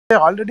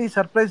Already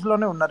surprise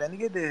లోనే ఉన్నారు.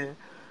 ఎందుకంటే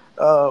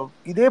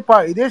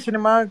ఇదే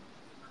సినిమా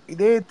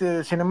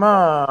సినిమా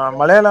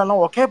మలయాళంలో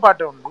ఒకే పాట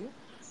ఉంది.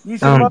 ఈ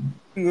సినిమా అవును.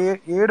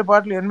 7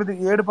 పాటలు,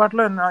 7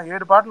 పాటలు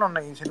 7 పాటలు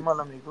ఉన్నాయి ఈ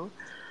సినిమాలో మీకు.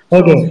 So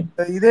okay.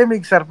 ఇదే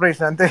మీకు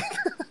సర్ప్రైజ్ అంతే.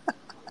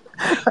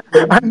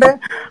 అంటే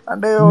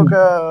అంటే ఒక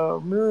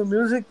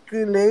మ్యూజిక్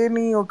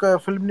లేని ఒక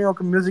ఫిల్మ్ ని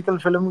ఒక మ్యూజికల్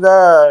ఫిల్మ్ గా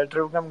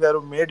త్రివిక్రమ్ గారు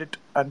మేడ్ ఇట్.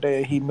 అంటే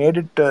he made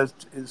it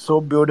so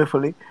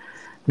beautifully.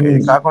 ఇది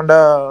హ్మ్. కాకుండా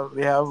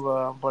వి హ్యావ్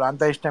ఇప్పుడు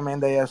అంత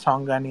ఇష్టమైందయ్యా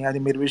సాంగ్ కానీ, అది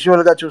మీరు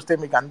విజువల్ గా చూస్తే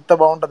మీకు అంత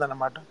బాగుంటది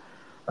అనమాట.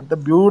 అంత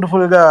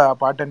బ్యూటిఫుల్ గా ఆ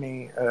పాటని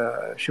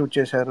షూట్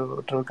చేశారు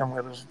త్రివిక్రమ్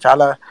గారు.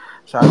 చాలా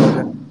సాగర్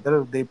గారు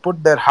దే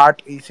పుట్ దర్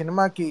హార్ట్ ఈ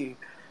సినిమాకి.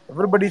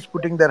 Everybody is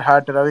putting their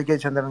heart. రవికే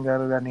Chandran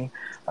గారు కానీ,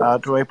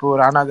 అటువైపు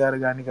రానా గారు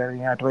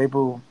కానీ అటువైపు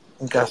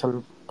ఇంకా అసలు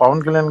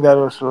పవన్ కళ్యాణ్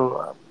గారు అసలు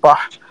అబ్బా,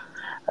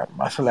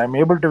 అసలు I'm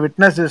able to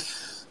witness this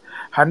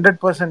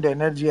 100%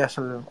 energy.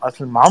 అసలు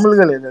అసలు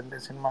మామూలుగా లేదండి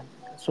సినిమా.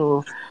 సో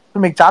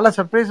మీకు చాలా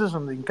సర్ప్రైజెస్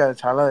ఉంది, ఇంకా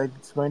చాలా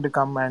it's going to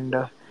come. And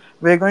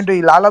we are going to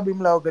ఈ లాలా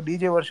భీమ్లా ఒక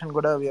డీజే వర్షన్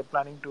కూడా we are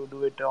planning to do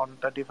it on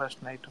 31st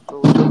night. So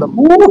చూద్దాం.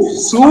 అన్నా,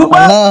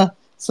 సూపర్.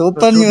 సో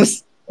సూపర్ చూద్దాం. న్యూస్.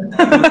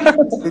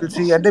 Will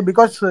see. అంటే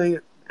బికాస్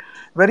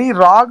వెరీ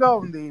రాగా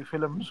ఉంది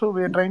film. So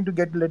we are trying to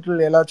get little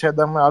ఎలా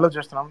చేద్దాం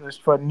ఆలోచిస్తున్నాం.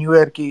 జస్ట్ ఫర్ న్యూ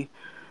ఇయర్ కి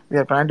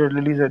we are trying to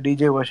release a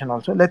DJ version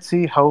also. Let's see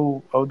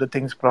how the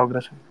things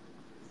progress.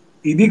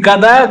 ఇది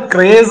కదా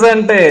క్రేజ్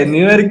అంటే.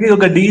 న్యూ ఇయర్ కి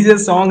ఒక డీజే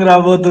సాంగ్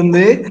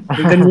రాబోతుంది.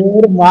 ఇక న్యూ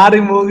ఇయర్ మారి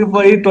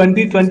మోగిపోయి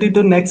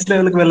 2022 నెక్స్ట్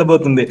లెవెల్ కి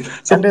వెళ్ళబోతుంది.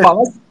 సో అంటే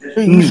పవర్.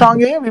 ఈ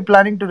song we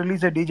planning to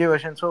release a DJ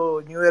version. So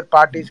new year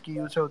parties కి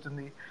యూస్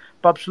అవుతుంది.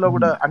 పబ్స్ లో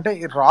కూడా అంటే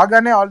ఈ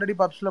రాగానే ఆల్రెడీ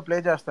పబ్స్ లో ప్లే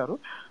చేస్తారు.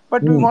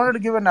 But we wanted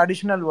to give an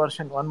additional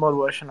version, one more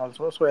version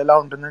also. So ఎలా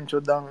ఉంటుందని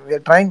చూద్దాం.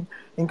 We are trying.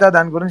 ఇంకా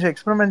దాని గురించి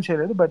ఎక్స్పెరిమెంట్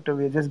చేయలేదు, but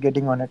we are just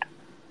getting on it.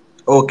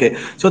 Okay.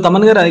 So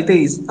Thaman గారు అయితే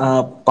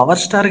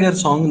పవర్ స్టార్ గారి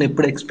సాంగ్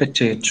ఎప్పుడు ఎక్స్పెక్ట్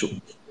చేయొచ్చు?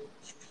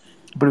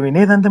 ఇప్పుడు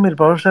వినేదంతా మీరు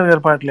పవర్ స్టార్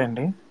గారి పాటలే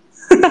అండి.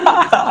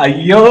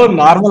 అయ్యో,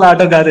 నార్మల్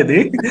ఆటో కాదు ఇది,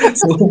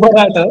 సూపర్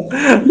ఆటో.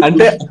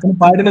 అంటే అతను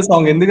పాడిన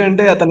సాంగ్,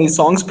 ఎందుకంటే అతని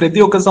సాంగ్స్ ప్రతి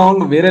ఒక్క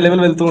సాంగ్ వేరే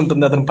లెవెల్ వెళ్తూ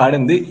ఉంటుంది అతను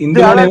పాడింది. అలాగే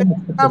ఇందులోనేమో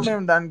ఇంకా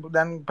మేము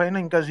దానిపైన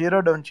ఇంకా జీరో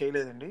డౌన్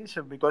చేయలేదండి. సో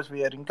బికాస్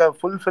వీఆర్ ఇంకా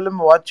ఫుల్ ఫిల్మ్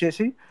వాచ్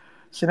చేసి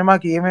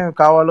సినిమాకి ఏమేమి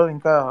కావాలో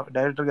ఇంకా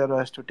డైరెక్టర్ గారు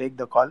has to take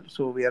the call.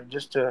 So we are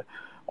just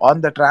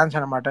on the trance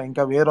అనమాట.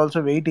 ఇంకా వీఆర్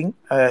ఆల్సో వెయిటింగ్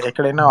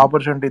ఎక్కడైనా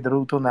ఆపర్చునిటీ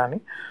దొరుకుతుందా అని.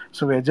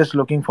 So we are just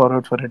looking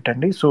forward for it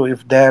అండి. So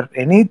if there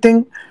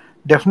anything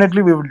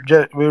definitely we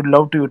would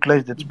love to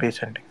utilise that space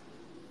అండి.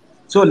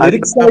 So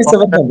lyrics voice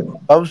ఎవరిదండి?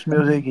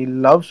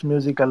 Loves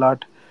music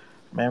allot.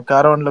 మేము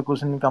కారవన్లో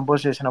కూర్చొని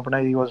కంపోజ్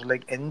చేసినప్పుడు ఈ వాజ్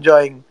లైక్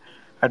ఎంజాయింగ్.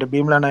 అటు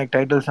భీమ్లా నాయక్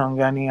టైటిల్ సాంగ్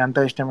కానీ, అంత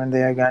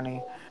ఇష్టమైందయ్య కానీ,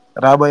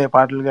 రాబోయే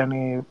పాటలు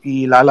కానీ, ఈ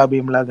లాలా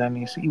భీమ్లా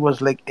కానీ, ఈ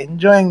was like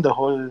enjoying the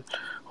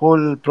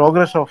whole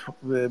progress of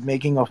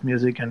making of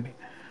music అండి.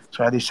 సో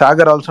అది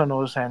Sagar also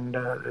knows. And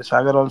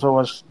Sagar also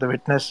was the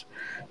witness.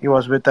 He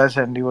was with us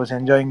and he was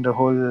enjoying the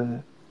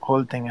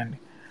whole thing అండి.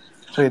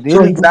 So so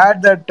really glad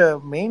that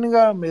main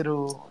గా మీరు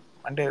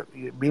అంటే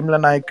భీమ్లా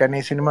నాయక్ అనే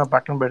cinema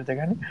పక్కన పెడితే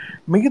కానీ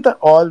మిగతా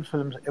all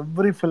films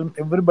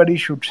everybody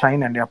should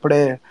shine అండి. అప్పుడే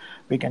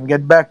we can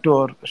get back to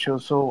our show.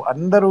 So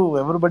అందరూ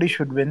everybody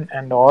should win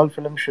and all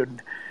film should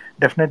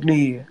definitely.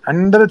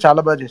 అందరూ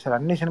చాలా బాగా చేశారు.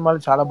 అన్ని సినిమాలు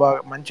చాలా బాగా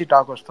మంచి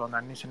టాక్ వస్తుంది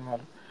అన్ని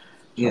సినిమాలు.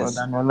 So yes.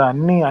 దానివల్ల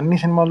అన్ని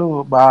సినిమాలు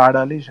బాగా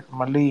ఆడాలి.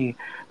 మళ్ళీ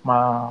మా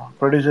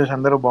ప్రొడ్యూసర్స్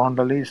అందరూ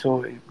బాగుండాలి. So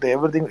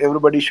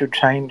everybody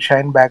should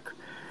shine back.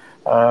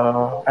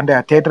 అంటే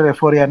ఆ థియేటర్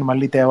ఎఫోరియాని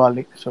మళ్ళీ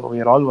తేవాలి. So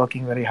we are all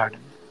working very hard.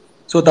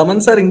 So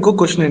Thaman sir, ఇంకో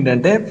క్వశ్చన్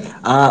ఏంటంటే,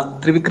 ఆ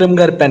త్రివిక్రమ్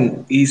గారి పెన్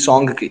ఈ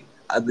సాంగ్ కి,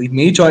 అది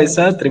మీ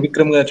చాయిసా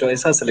త్రివిక్రమ్ గారి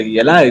చాయిసా, అసలు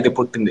ఎలా ఇది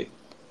పుట్టింది?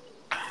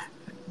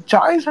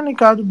 చాయిస్ అని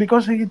కాదు,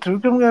 బికాస్ ఈ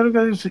త్రివిక్రమ్ గారు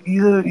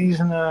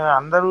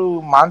అందరూ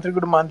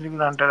మాంత్రికుడు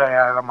అంటారు.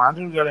 ఆయన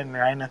మాంత్రికుడు కాదండి.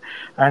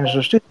 ఆయన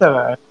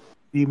సృష్టిస్తారు.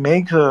 He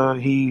makes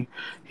he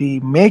he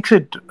makes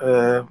it.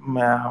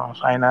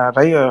 ఆయన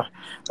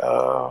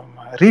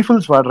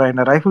రైఫిల్స్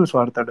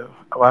వాడతారు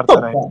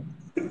ఆయన.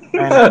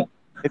 ఆయన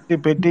పెట్టి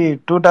పెట్టి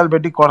టూటాలు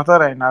పెట్టి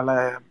కొడతారు ఆయన అలా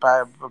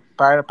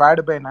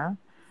ప్యాడ్ పైన. ఆయన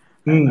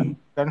Hmm.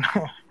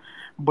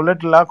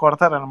 బుల్లెట్ లా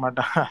కొడతారనమాట.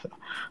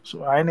 సో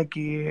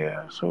ఆయనకి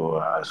so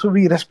so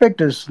we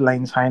respect his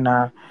lines. ఆయన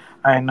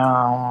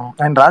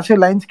ఆయన రాసే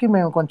లైన్స్ కి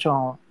మేము కొంచెం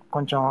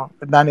కొంచెం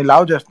దాన్ని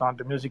లావ్ చేస్తాం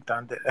అంతే, మ్యూజిక్ తో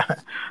అంతే.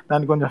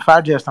 దాన్ని కొంచెం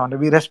ఫ్యాట్ చేస్తాం అంటే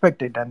వి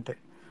రెస్పెక్ట్ ఇట్ అంతే.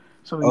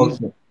 So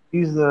okay.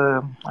 ఈజ్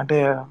అంటే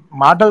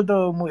మాటలతో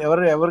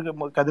ఎవరు ఎవరు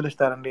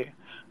కదిలిస్తారండి.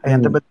 అది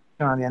ఎంత పెద్ద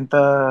విషయం, అది ఎంత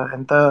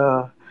ఎంత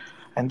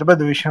ఎంత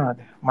పెద్ద విషయం.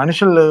 అది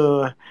మనుషులు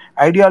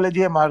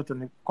ఐడియాలజీయే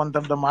మారుతుంది.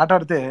 కొంత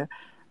మాట్లాడితే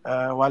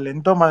వాళ్ళు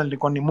ఎంతో మనల్ని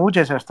కొన్ని మూవ్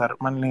చేసేస్తారు.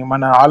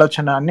 మన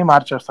ఆలోచన అన్ని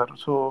మార్చేస్తారు.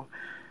 So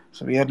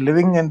we are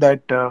living in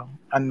that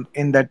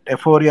in that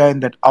ఎఫోరియా,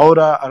 in that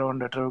ఔరా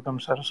around ట్రివిక్రమ్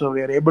sir. So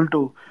we are able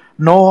to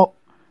know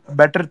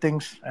better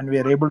things and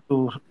we are able to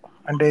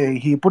అంటే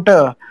హీ పుట్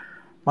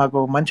మాకు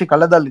మంచి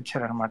కళ్ళదాలు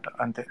ఇచ్చారనమాట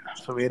అంతే.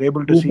 So we are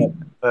able to see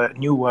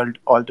new world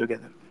all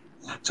together.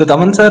 So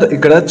Thaman sir,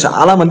 ఇక్కడ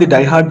చాలా మంది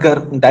die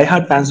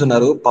hard fans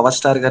ఉన్నారు. పవర్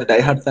స్టార్ గారు డై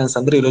హార్ట్ ఫ్యాన్స్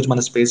అందరూ ఈ రోజు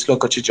మన స్పేస్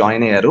లోకి వచ్చి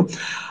జాయిన్ అయ్యారు.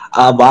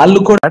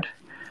 వాళ్ళు కూడా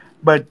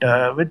But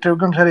with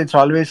Trivandrum sir, it's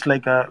always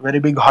like a very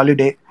big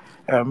holiday.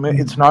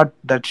 It's not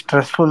that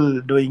stressful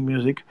doing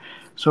music.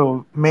 So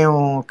మేము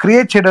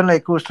క్రియేట్ చేయడంలో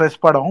ఎక్కువ స్ట్రెస్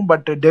పడము,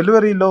 బట్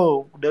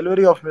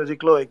డెలివరీ ఆఫ్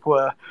మ్యూజిక్లో ఎక్కువ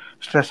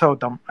స్ట్రెస్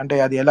అవుతాం. అంటే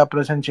అది ఎలా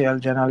ప్రజెంట్ చేయాలి,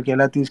 జనాలకి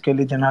ఎలా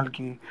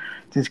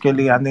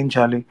తీసుకెళ్ళి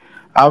అందించాలి,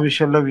 ఆ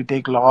విషయంలో we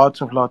take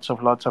lots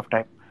of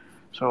time.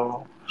 So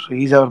so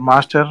is our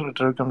master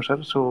Trivikram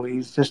sir. So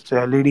is just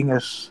leading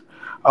us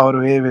our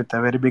way with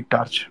a very big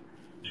torch.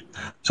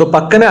 So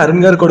పక్కనే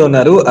అరుణ్ గారు కూడా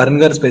ఉన్నారు.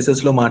 అరుణ్ గారు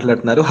స్పేసెస్ లో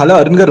మాట్లాడుతున్నారు. హలో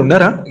అరుణ్ గారు,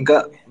 ఉన్నారా ఇంకా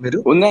మీరు?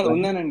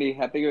 ఉన్నానండి,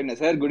 హ్యాపీగా ఉన్నా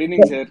సార్. Good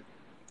evening sir.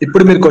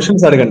 ఇప్పుడు మీరు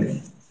క్వశ్చన్స్ అడగండి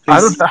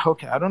please.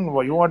 Arun,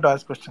 you want to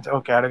ask questions?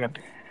 Okay,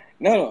 అడగండి.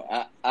 No,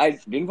 I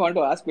didn't want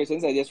to ask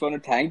questions. I just want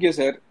to thank you,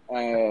 sir.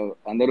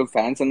 అందరూ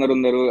ఫ్యాన్స్ అందరూ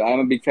ఉన్నారు.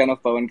 I'm big fan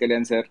of Pawan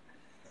Kalyan sir.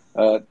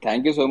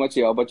 Thank you so much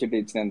ఈ opportunity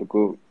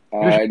ఇచ్చినందుకు.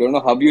 I don't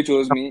know how you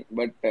choose me,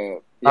 but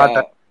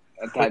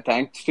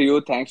thanks to you,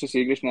 thanks to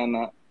Srikrishna అన్న.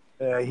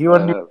 He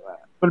only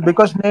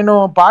because నేను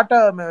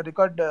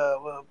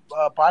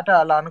పాట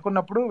అలా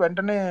అనుకున్నప్పుడు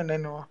వెంటనే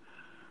నేను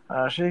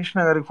శ్రీకృష్ణ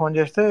గారికి ఫోన్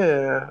చేస్తే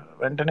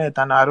వెంటనే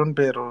తను అరుణ్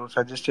పేరు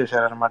సజెస్ట్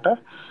చేశారనమాట.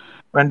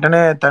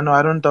 వెంటనే తను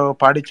అరుణ్తో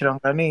పాడించడం.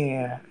 కానీ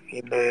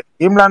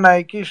భీమ్లా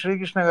నాయక్కి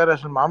శ్రీకృష్ణ గారు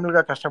అసలు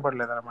మామూలుగా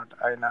కష్టపడలేదు అనమాట.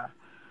 ఆయన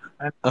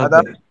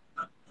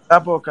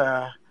దాదాపు ఒక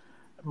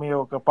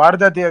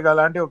పాడుతా తీయగా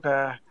లాంటి ఒక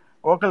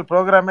వోకల్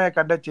ప్రోగ్రామే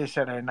కండక్ట్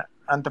చేశాడు ఆయన.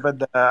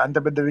 అంత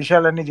పెద్ద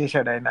విషయాలన్నీ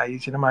చేశాడు ఆయన ఈ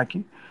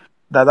సినిమాకి.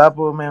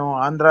 దాదాపు మేము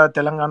ఆంధ్ర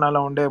తెలంగాణలో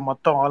ఉండే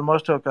మొత్తం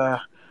ఆల్మోస్ట్ ఒక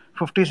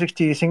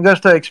 50-60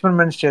 సింగర్స్తో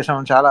ఎక్స్పెరిమెంట్స్ చేసాం.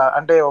 చాలా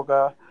అంటే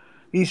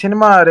ఈ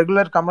సినిమా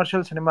రెగ్యులర్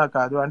కమర్షియల్ సినిమా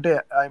కాదు. అంటే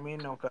ఐ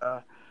మీన్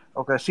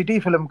ఒక సిటీ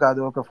ఫిల్మ్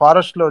కాదు, ఒక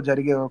ఫారెస్ట్లో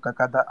జరిగే ఒక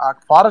కథ. ఆ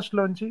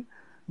ఫారెస్ట్లోంచి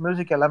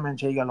మ్యూజిక్ ఎలా మేము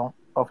చేయగలం,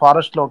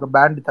 ఫారెస్ట్లో ఒక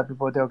బ్యాండ్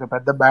తప్పిపోతే, ఒక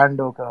పెద్ద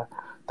బ్యాండ్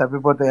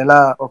తప్పిపోతే ఎలా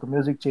ఒక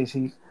మ్యూజిక్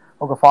చేసి,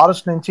 ఒక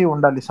ఫారెస్ట్ నుంచి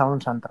ఉండాలి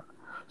సౌండ్స్ అంతా.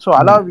 సో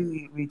అలా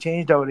వి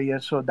చేంజ్డ్ అవర్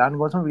ఇయర్స్. సో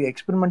దానికోసం వి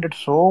experimented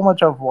so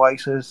much of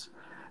voices.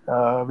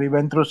 We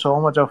went through so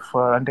much of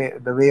అంటే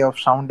the way of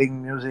sounding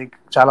music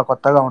చాలా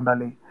కొత్తగా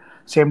ఉండాలి,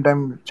 సేమ్ టైం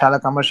చాలా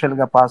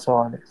కమర్షియల్గా పాస్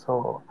అవ్వాలి. సో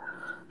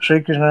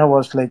శ్రీకృష్ణ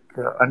వాజ్ లైక్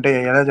అంటే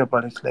ఎలా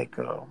చెప్పాలి, ఇట్స్ లైక్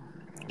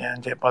ఏం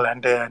చెప్పాలి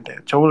అంటే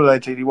చెవులు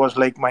ఈ was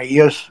like my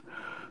years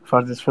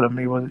for this film.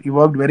 ఈ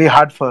work very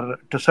hard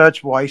to search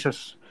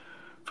voices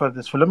for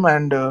this film.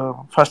 And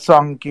first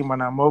సాంగ్కి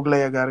మన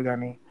మోగ్లయ్య గారు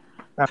కానీ,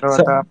 దాని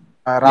తర్వాత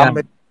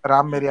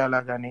రామ్ మిరియాల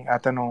కానీ,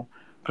 అతను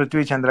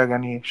పృథ్వీ చంద్ర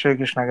కానీ,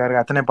 శ్రీకృష్ణ గారు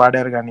అతనే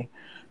పాడారు కానీ,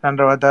 దాని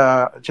తర్వాత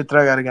చిత్ర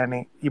గారు కానీ,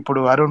 ఇప్పుడు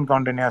Arun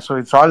కౌంటన్యా. So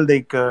it's all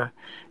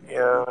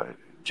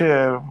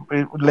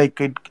like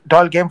it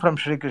all came from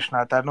Srikrishna.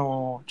 తను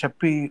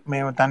చెప్పి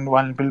మేము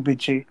వాళ్ళని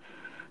పిలిపించి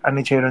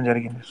అన్ని చేయడం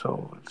జరిగింది. So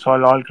it's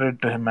all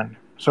credit to him. And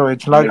so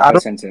it's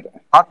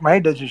not my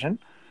decision,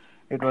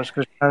 it was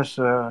Krishna's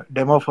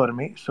demo for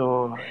me. So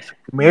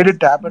made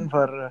it happen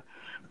for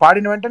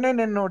పాడిన వెంటనే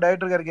నేను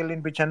డైరెక్టర్ గారికి వెళ్ళి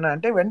వినిపించాను.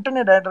 అంటే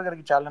వెంటనే డైరెక్టర్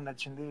గారికి చాలా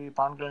నచ్చింది,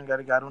 పవన్ కళ్యాణ్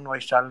గారికి అరుణ్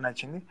వాయిస్ చాలా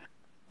నచ్చింది.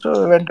 సో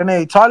వెంటనే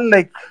it's all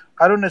like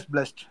Arun is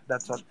blessed,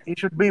 that's all. He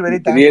should be very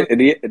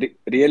thankful.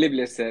 Really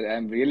blessed, sir. I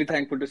am really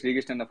thankful to Sri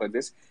Krishna for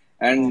this.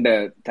 And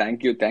thank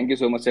you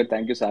so much, sir.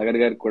 Thank you Sagar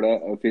gar kuda,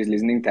 if he is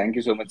listening. Thank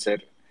you so much, sir.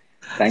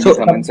 Thank you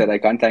Thaman sir.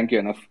 I can't thank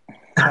you enough.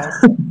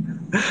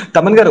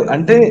 Thaman గారు,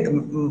 అంటే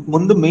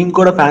ముందు మేము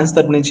కూడా fans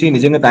తరపు నుంచి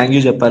నిజంగా thank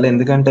you చెప్పాలి.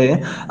 ఎందుకంటే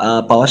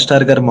పవర్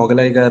స్టార్ గారు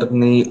మొగలయ్య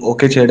గారిని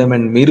ఓకే చేయడం,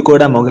 అండ్ మీరు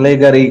కూడా మొగలయ్య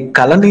గారి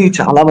కళని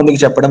చాలా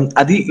మందికి చెప్పడం,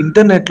 అది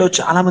ఇంటర్నెట్ లో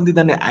చాలా మంది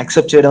దాన్ని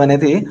యాక్సెప్ట్ చేయడం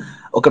అనేది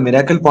ఒక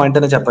మిరాకిల్ పాయింట్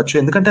అనే చెప్పొచ్చు.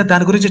 ఎందుకంటే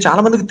దాని గురించి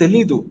చాలా మందికి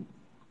తెలియదు.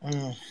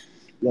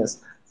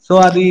 సో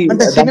అది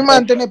అంటే సినిమా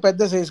అంటేనే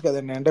పెద్ద సైజ్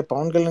కదండి. అంటే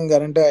పవన్ కళ్యాణ్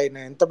గారు అంటే ఆయన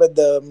ఎంత పెద్ద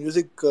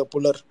మ్యూజిక్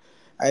పుల్లర్.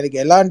 ఆయనకి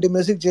ఎలాంటి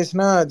మ్యూజిక్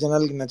చేసినా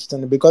జనాలకి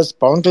నచ్చుతుంది. బికాస్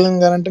పవన్ కళ్యాణ్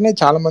గారు అంటేనే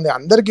చాలా మంది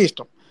అందరికీ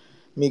ఇష్టం.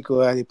 మీకు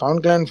అది పవన్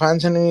కళ్యాణ్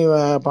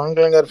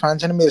గారి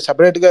ఫ్యాన్స్ అని మీరు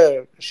సపరేట్గా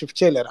షిఫ్ట్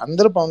చేయలేరు.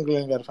 అందరూ పవన్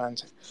కళ్యాణ్ గారి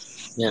ఫ్యాన్స్.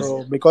 సో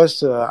బికాస్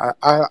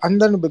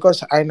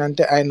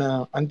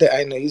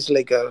ఆయన ఈజ్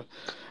లైక్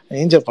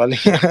ఏం చెప్పాలి,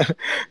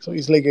 so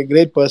is like a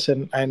great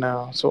person ఆయన.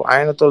 సో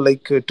ఆయనతో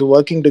like to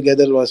working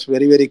together was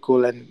very very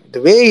cool. And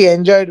the way he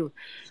enjoyed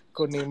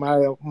కొన్ని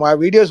మా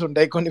వీడియోస్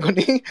ఉంటాయి,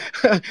 కొన్ని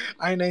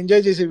ఆయన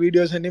ఎంజాయ్ చేసే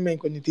వీడియోస్ అన్ని మేము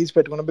కొన్ని తీసి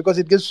పెట్టుకున్నాం. Because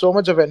it gives so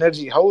much of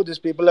energy how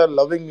this people are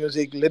loving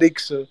music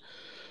lyrics.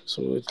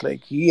 So it's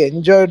like he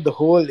enjoyed the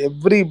whole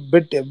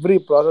every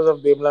process of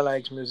Bheemla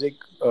Nayak's music.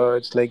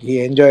 It's like he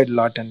enjoyed a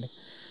lot.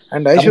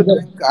 And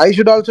I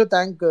should also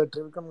thank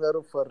Trivikram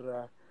Garu for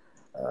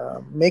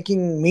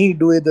making me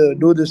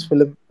do this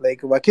film.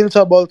 Like Vakil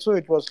Saab also,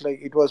 it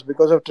was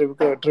because of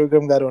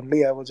Trivikram Garu only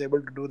I was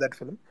able to do that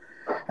film.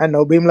 And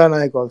now Bheemla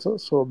Nayak also.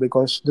 So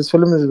because this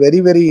film is very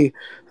very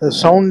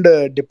sound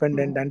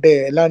dependent.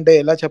 అంటే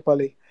ఎలా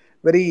చెప్పాలి,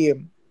 very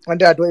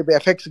అంటే అటువైపు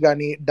effects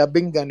కానీ,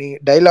 dubbing కానీ,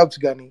 dialogues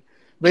కానీ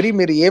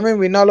మీరు ఏమేమి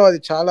వినాలో అది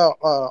చాలా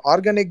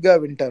ఆర్గానిక్గా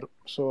వింటారు.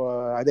 సో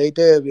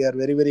అదైతే వీఆర్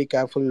వెరీ వెరీ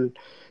కేర్ఫుల్,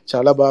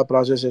 చాలా బాగా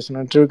ప్రాసెస్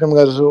చేస్తున్నాను. త్రివిక్రమ్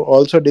గారు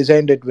also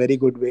designed it very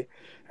good way.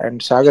 and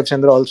Sagar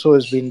Chandra also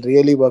has been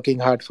really working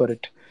hard for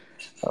it.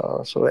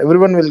 So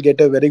everyone will get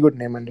a very good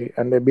name,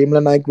 and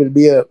Bheemla Nayak will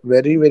be a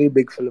very very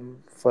big film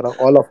for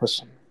all of us.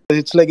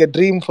 It's like a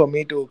dream for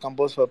me to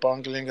compose for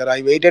Pawan Kalyan garu.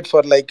 I waited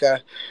for like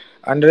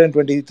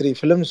 123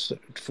 films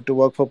to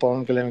work for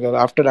Pawan Kalyan garu.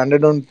 After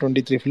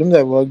 123 films,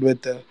 I worked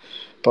with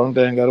Pawan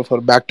Kalyan garu for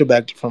back to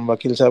back from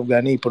Vakil Saab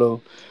Gani, Ipudu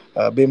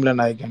Bheemla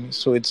Nayak Gani.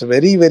 So it's a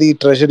very very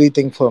treasury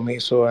thing for me.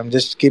 So I'm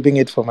just keeping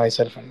it for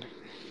myself. And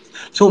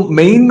so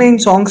main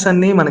songs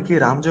అన్ని మనకి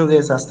రామ్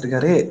జోగయ్య శాస్త్రి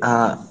గారే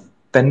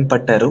pen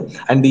పట్టారు.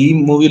 And ఈ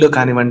మూవీలో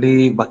కానివ్వండి,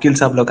 వకీల్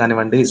సాబ్ లో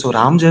కానివ్వండి, so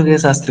Ram Jogayya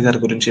Sastry గారి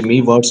గురించి మీ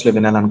వర్డ్స్ లో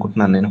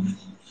వినాలనుకుంటున్నాను నేను.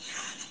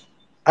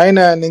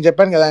 నేను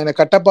చెప్పాను కదా, ఆయన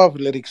కట్టప్ ఆఫ్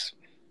లిరిక్స్.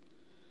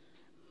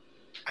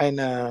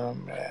 ఆయన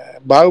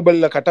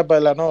బాహుబలిలో కట్టప్ప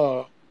ఎలానో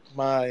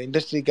మా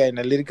ఇండస్ట్రీకి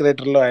ఆయన లిరిక్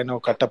రైటర్లో ఆయన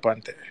ఒక కట్టప్ప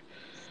అంతే.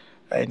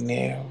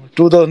 ఆయన్ని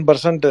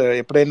 2000%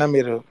 ఎప్పుడైనా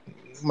మీరు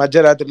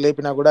మధ్యరాత్రి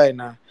లేపినా కూడా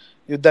ఆయన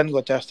యుద్ధానికి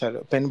వచ్చేస్తాడు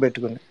పెన్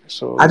పెట్టుకుని.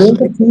 సో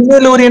అదేంటో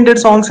ఫీమేల్ ఓరియంటెడ్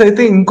సాంగ్స్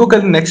అయితే ఇంకొక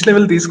నెక్స్ట్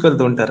లెవెల్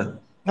తీసుకెళ్తూ ఉంటారు.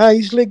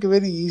 ఈస్ లైక్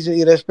వెరీ ఈజీ,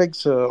 ఈ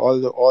respects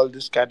all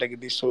this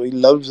categories. So ఈ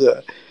లవ్స్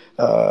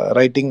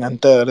రైటింగ్,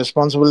 అంత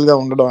రెస్పాన్సిబుల్గా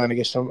ఉండడం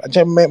ఆయనకి ఇష్టం. అంటే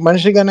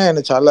మనిషిగానే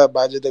ఆయన చాలా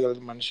బాధ్యత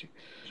కలిగిన మనిషి.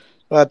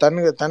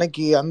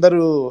 తనకి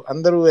అందరూ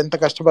అందరూ ఎంత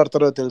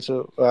కష్టపడతారో తెలుసు.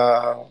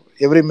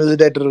 ఎవ్రీ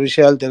మ్యూజిక్ డైరెక్టర్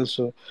విషయాలు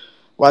తెలుసు.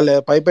 వాళ్ళ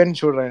పైన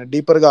చూడరు,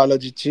 డీపర్గా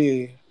ఆలోచించి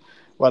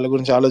వాళ్ళ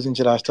గురించి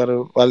ఆలోచించి రాస్తారు.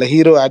 వాళ్ళ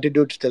హీరో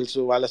యాటిట్యూడ్స్ తెలుసు,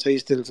 వాళ్ళ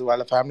సైజ్ తెలుసు,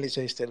 వాళ్ళ ఫ్యామిలీ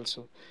సైజ్ తెలుసు.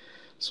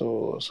 సో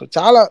సో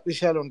చాలా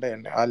విషయాలు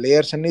ఉంటాయండి. ఆ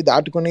లేయర్స్ అన్ని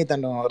దాటుకుని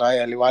తను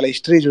రాయాలి. వాళ్ళ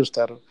హిస్టరీ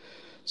చూస్తారు.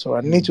 సో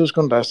అన్నీ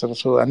చూసుకొని రాస్తారు.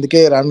 సో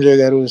అందుకే రామ్జోయ్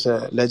గారు is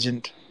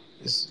legend,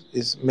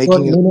 is so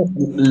making నేను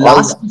ఆల్.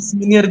 లాస్ట్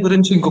సీనియర్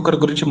గురించి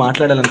ఇంకొకరి గురించి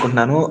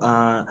మాట్లాడాలనుకుంటున్నాను.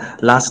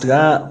 లాస్ట్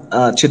గా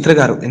చిత్ర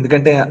గారు,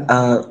 ఎందుకంటే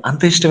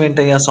అంత ఇష్టం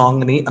ఏంటయ్యా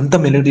సాంగ్ ని అంత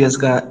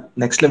మెలోడియస్ గా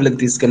నెక్స్ట్ లెవెల్ కి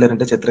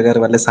తీసుకెళ్లారంటే చిత్ర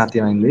గారి వల్లే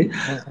సాధ్యమైంది.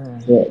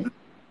 సో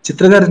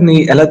చిత్ర గారిని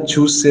ఎలా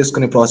చూస్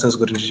చేసుకునే ప్రాసెస్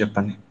గురించి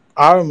చెప్పండి.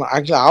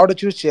 యాక్చువల్లీ ఆవిడ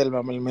చూస్ చేయాలి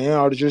మమ్మల్ని, మేము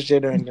ఆవిడ చూస్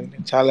చేయడం ఏంటంటే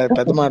చాలా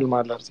పెద్ద మాటలు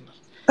మాట్లాడుతున్నారు.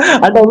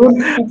 అంటే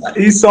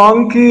ఈ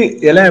సాంగ్ కి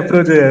ఎలా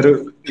అప్రోచ్ అయ్యారు,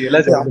 ఎలా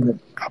జరిగింది?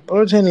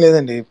 అప్రోచ్ ఏం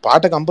లేదండి.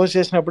 పాట కంపోజ్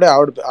చేసినప్పుడే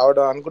ఆవిడ ఆవిడ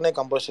అనుకునే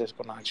కంపోజ్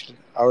చేసుకున్నాం. యాక్చువల్లీ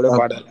ఆవిడే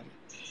పాడాలని.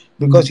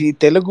 బికాస్ ఈ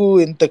తెలుగు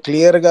ఇంత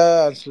క్లియర్గా,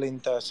 అసలు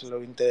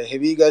ఇంత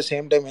హెవీగా,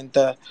 సేమ్ టైం ఇంత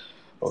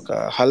ఒక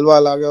హల్వా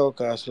లాగా,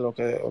 ఒక అసలు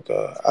ఒక ఒక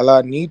అలా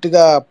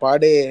నీట్గా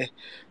పాడే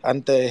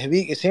అంత హెవీ,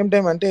 సేమ్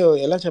టైం అంటే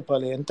ఎలా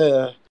చెప్పాలి, ఎంత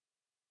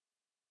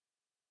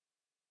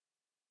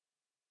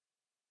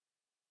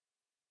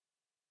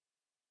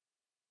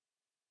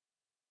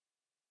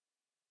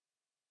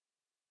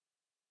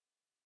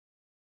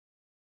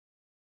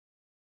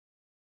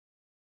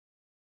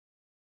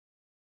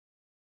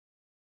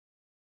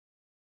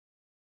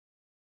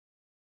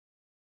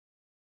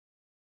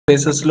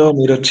ప్లేసెస్ లో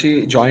మీరు వచ్చి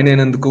జాయిన్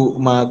అయినందుకు,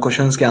 మా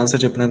క్వశ్చన్స్ కి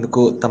ఆన్సర్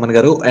చెప్పినందుకు తమన్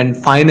గారు. And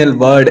final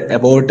word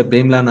about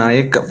Bheemla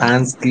Naik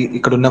fans కి,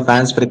 ఇక్కడ ఉన్న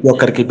ఫ్యాన్స్ ప్రతి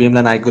ఒక్కరికి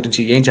భీమ్లా నాయక్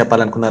గురించి ఏం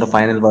చెప్పాలనుకున్నారు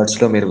ఫైనల్ వర్డ్స్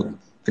లో మీరు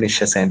ఫినిష్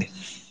చేసేయండి.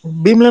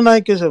 Bheemla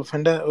Nayak is a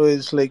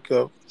it's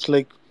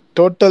like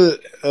total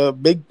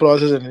big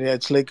process అండి.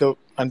 ఇట్స్ లైక్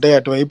అంటే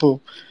అటువైపు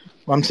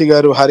వంశీ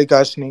గారు,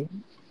 హారికాష్ని,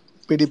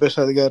 పిడి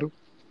ప్రసాద్ గారు,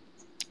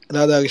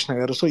 రాధాకృష్ణ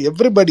గారు. So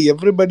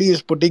everybody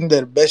is putting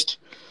there best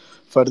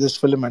for this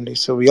film అండి.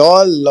 So we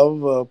all love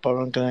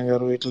Pawan Kalyan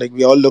గారు. It like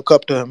we all look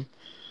up to him.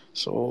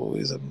 So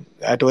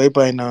అటువైపు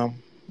ఆయన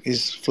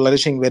is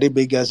flourishing very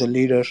big as a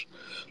leader.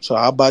 So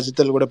ఆ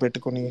బాధ్యతలు కూడా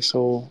పెట్టుకుని, so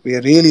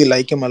we are really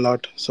like him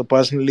a lot. So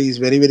personally is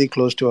very very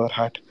close to our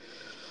heart.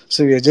 So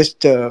we are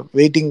just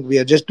waiting,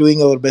 we are just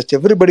doing our best.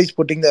 Everybody is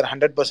putting there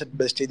 100%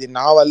 best. ఇది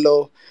నా వల్ల,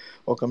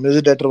 ఒక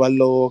music director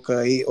వల్ల,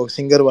 ఒక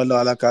singer వల్ల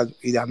అలా కాదు.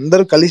 ఇది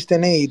అందరూ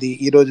కలిస్తేనే ఇది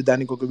ఈరోజు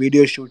దానికి ఒక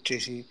వీడియో షూట్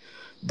చేసి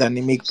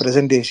దాన్ని మీకు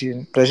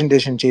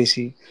ప్రెజెంటేషన్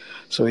చేసి,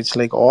 so it's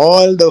like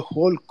all the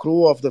whole crew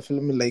of the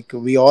film, like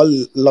we all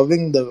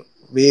loving the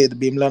way the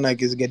Bheemla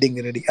Naik is getting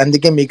ready.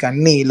 అందుకే మీకు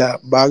అన్ని ఇలా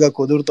బాగా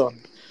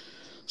కుదురుతోంది.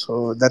 So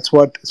that's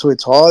what. So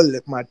it's all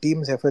మా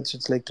teams efforts.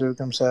 It's like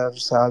Trivikram sir,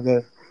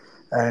 Sagar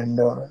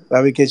and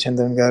Ravi కే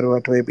చంద్రన్ గారు,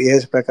 అటువైపు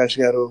as Prakash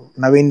గారు,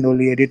 Naveen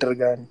Nooli editor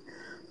గారు,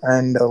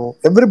 and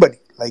everybody,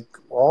 like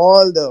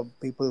all the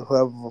people who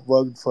have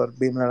worked for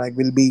Bheemla Nayak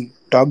will be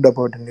talked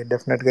about in it.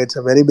 Definitely it's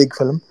a very big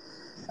film,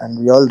 and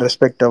we all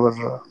respect our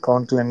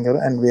Pawan Kalyan garu,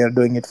 and we are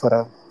doing it for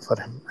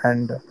him,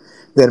 and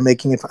we are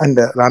making it, and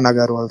Rana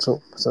garu also.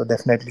 So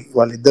definitely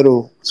వాళ్ళిద్దరు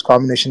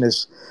combination is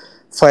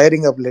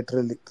firing up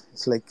literally.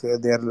 It's like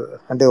they are,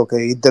 అంటే ఒక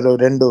ఇద్దరు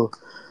రెండు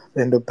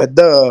రెండు పెద్ద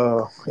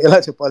ఎలా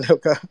చెప్పాలి,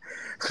 ఒక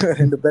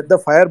రెండు పెద్ద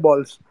ఫైర్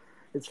బాల్స్.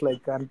 ఇట్స్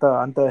లైక్ అంత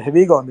అంత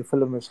హెవీగా ఉంది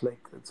film. It's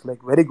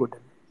like very good.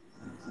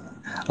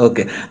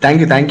 Okay,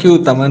 thank you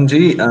Thaman G,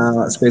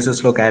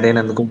 spaces లో యాడ్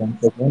అయినందుకు.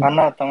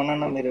 అన్న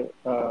తమనన్న మీరు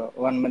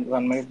 1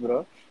 minute బ్రో.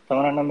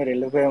 తమనన్న మీరు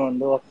వెళ్ళిపోయే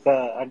ముందు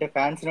అంటే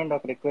ఫ్యాన్స్ నుండి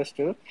ఒక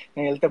రిక్వెస్ట్.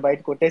 నేను వెళ్తే బయట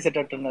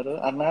కొట్టేసేటట్టున్నారు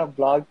అన్న.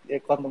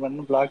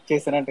 కొంతమంది బ్లాక్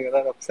చేశానంట కదా,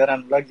 అది ఒకసారి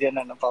అన్బ్లాక్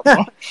చేయండి అన్న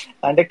పాపం.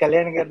 అంటే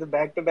కళ్యాణ్ గారి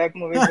బ్యాక్ టు బ్యాక్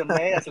మూవీస్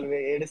ఉన్నాయి, అసలు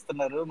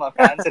ఏడుస్తున్నారు. మా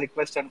ఫ్యాన్స్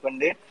రిక్వెస్ట్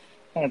అనుకోండి.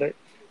 అంటే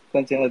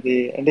కొంచెం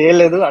అది అంటే ఏం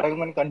లేదు,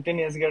 అడగమని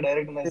కంటిన్యూస్ గా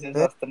డైరెక్ట్ మెసేజ్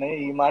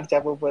వస్తున్నాయి. ఈ మాట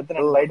చెప్పకపోతే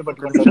నన్ను బయట ఒక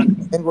నిమిషం,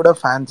 పట్టుకుంటారు. నేను కూడా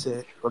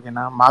ఫ్యాన్సే.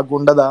 ఓకేనా,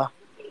 మాకుండదా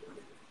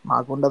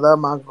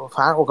మాకు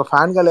ఫ్యాన్, ఒక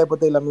ఫ్యాన్ గా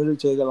లేకపోతే ఇలా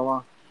మ్యూజిక్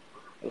చేయగలమా?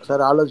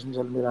 ఒకసారి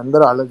ఆలోచించాలి, మీరు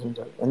అందరూ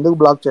ఆలోచించాలి. ఎందుకు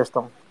బ్లాక్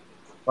చేస్తాం?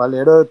 వాళ్ళు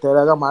ఏడో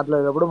తేడాగా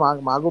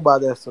మాట్లాడేటప్పుడు మాకు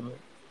బాధ వేస్తుంది.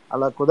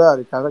 అలా కూడా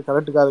అది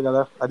కరెక్ట్ కాదు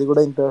కదా. అది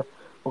కూడా ఇంత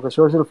ఒక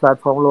సోషల్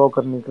ప్లాట్ఫామ్లో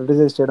ఒకరిని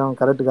క్రిటిసైజ్ చేయడం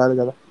కరెక్ట్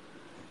కాదు కదా.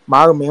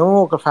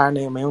 మేము ఒక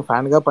మేము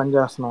ఫ్యాన్గా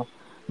పనిచేస్తున్నాం.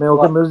 మేము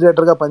ఒక వా- మ్యూజిక్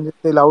డైరెక్టర్గా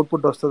పనిచేస్తే ఇలా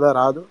అవుట్పుట్ వస్తుందా?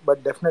 రాదు. But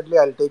definitely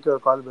I take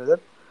your call brother.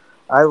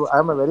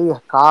 I'm a very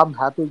calm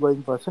happy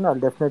going person. I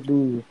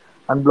definitely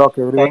unblock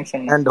every one thanks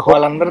అన్న. And hope.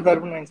 వాళ్ళందరి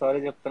తరపున నేను సారీ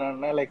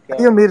చెప్తున్నాను. లైక్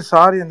అయ్యో మీరు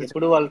సారీ అండి.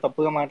 ఎప్పుడు వాళ్ళు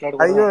తప్పుగా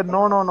మాట్లాడకూడదు అయ్యో నో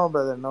అనుకుంటున్నాను. No no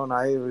brother, no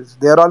no,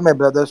 they are all my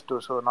brothers to,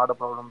 so not a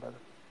problem brother.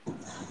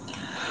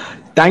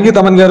 Thank you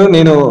Thaman గారు.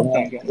 నేను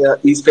థ్యాంక్ యూ.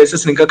 ఈ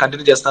స్పేసెస్ ఇంకా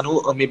కంటిన్యూ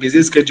చేస్తాను. మీ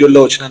బిజీ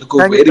స్కెడ్యూల్లో వచ్చినందుకు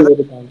Thank you, very brother.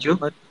 Very thank you.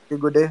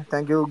 Good day.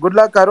 Thank you. Good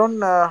luck, Arun.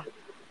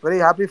 Very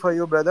happy for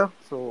you, brother.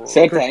 So sir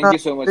thank Krishna, you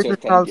so much Sri sir,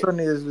 Krishna thank you. also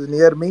is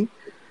near me,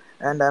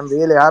 and I'm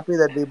really happy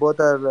that we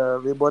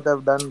both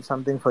have done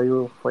something for you,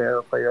 for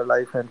your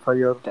life and thank for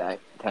you so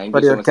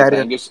your much sir,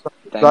 career. Thank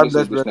God you bless,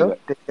 Srikrishna brother. గారు.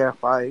 Take care.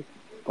 Bye.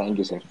 Thank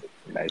you sir.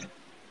 Bye.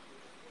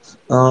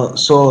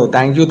 So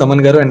thank you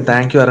Thaman గారు and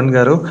thank you Arun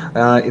గారు,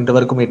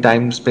 ఇంతవరకు మీ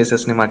time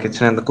spaces ని మాకు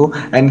ఇచ్చినందుకు.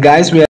 And guys